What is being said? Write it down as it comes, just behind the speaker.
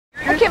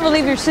can't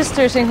believe your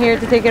sister's in here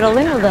to take it all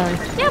in with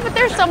us. Yeah, but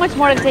there's so much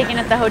more to take in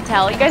at the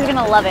hotel. You guys are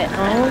gonna love it.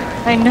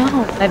 Oh, I know.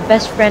 My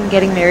best friend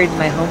getting married in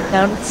my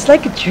hometown. It's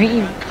like a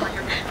dream.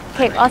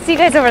 Okay, I'll see you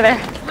guys over there.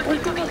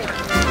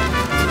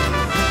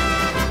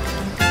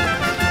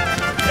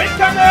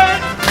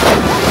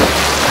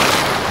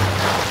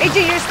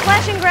 AJ, you're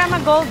splashing Grandma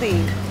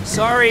Goldie.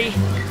 Sorry.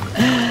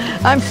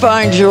 I'm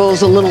fine,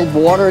 Jules. A little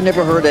water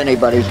never hurt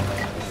anybody.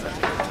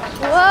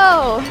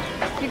 Whoa,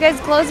 you guys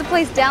closed the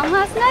place down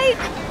last night?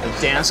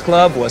 The dance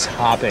club was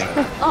hopping.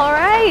 All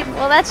right,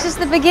 well, that's just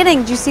the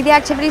beginning. Did you see the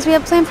activities we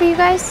have planned for you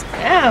guys?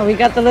 Yeah, we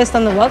got the list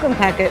on the welcome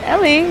packet.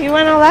 Ellie, you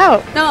went all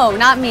out. No,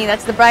 not me.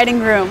 That's the bride and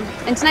groom.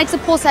 And tonight's a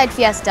poolside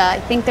fiesta. I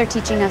think they're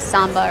teaching us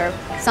samba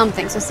or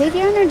something, so save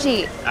your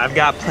energy. I've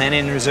got plenty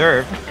in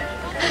reserve.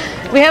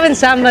 We haven't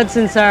samba'd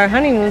since our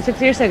honeymoon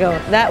 6 years ago.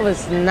 That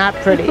was not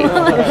pretty.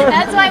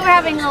 That's why we're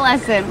having a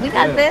lesson. We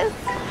got this.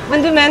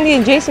 When do Mandy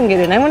and Jason get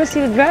in? I want to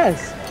see the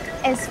dress.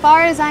 As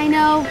far as I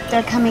know,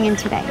 they're coming in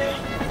today.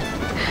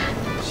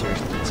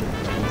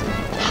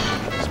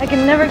 I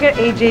can never get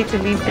AJ to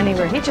leave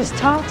anywhere. He just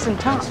talks and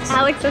talks.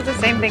 Alex says the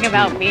same thing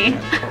about me.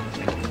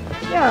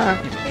 Yeah,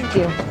 thank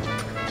you.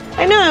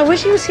 I know, I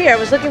wish he was here. I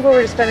was looking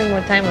forward to spending more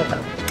time with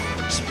him.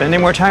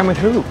 Spending more time with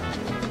who?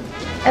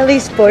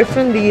 Ellie's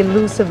boyfriend, the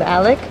elusive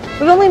Alec.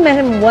 We've only met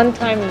him one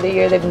time in the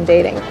year they've been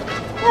dating.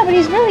 Yeah, but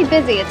he's really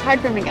busy. It's hard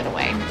for him to get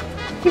away.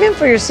 Even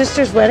for your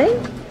sister's wedding?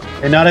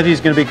 And not if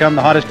he's going to become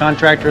the hottest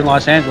contractor in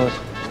Los Angeles.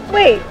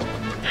 Wait,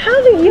 how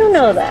do you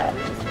know that?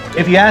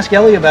 If you ask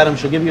Ellie about him,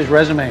 she'll give you his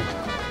resume.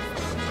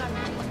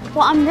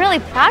 Well, I'm really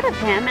proud of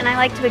him, and I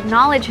like to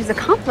acknowledge his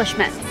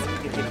accomplishments.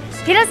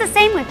 He does the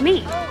same with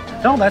me.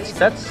 No, that's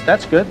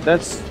good.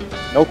 That's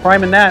no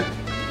crime in that.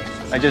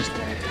 I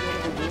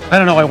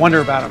don't know, I wonder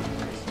about him.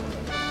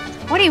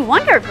 What do you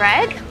wonder,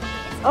 Greg?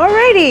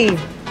 Alrighty.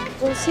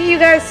 We'll see you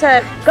guys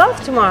at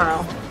golf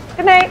tomorrow.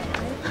 Good night.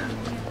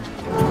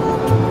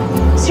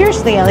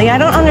 Seriously, Ellie, I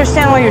don't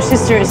understand why your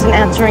sister isn't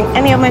answering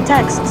any of my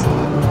texts.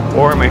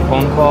 Or my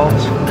phone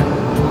calls.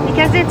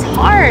 Because it's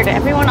hard.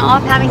 Everyone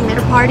off having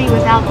their party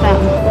without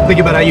them. Think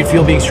about how you'd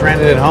feel being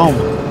stranded at home.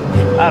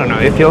 I don't know,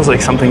 it feels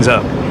like something's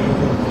up.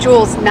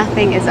 Jules,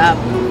 nothing is up.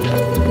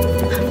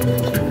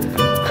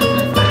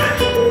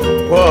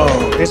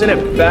 Whoa, isn't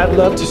it bad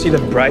luck to see the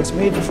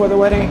bridesmaid before the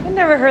wedding? I've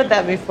never heard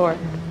that before.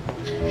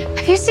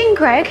 Have you seen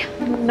Greg?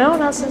 No,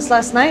 not since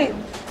last night.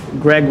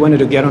 Greg wanted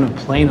to get on a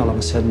plane all of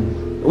a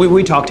sudden.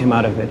 We talked him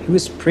out of it. He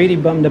was pretty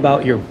bummed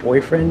about your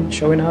boyfriend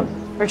showing up.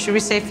 Or should we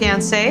say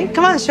fiancé?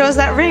 Come on, show us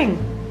that ring.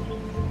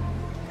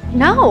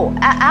 No,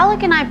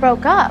 Alec and I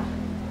broke up.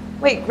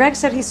 Wait, Greg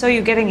said he saw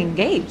you getting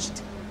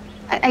engaged.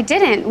 I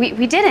didn't.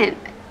 We didn't.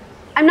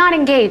 I'm not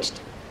engaged.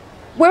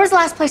 Where was the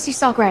last place you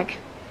saw Greg?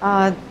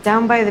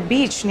 Down by the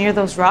beach near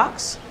those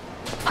rocks.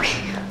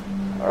 Okay.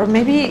 Or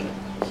maybe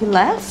he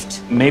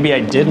left? Maybe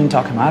I didn't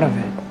talk him out of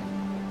it.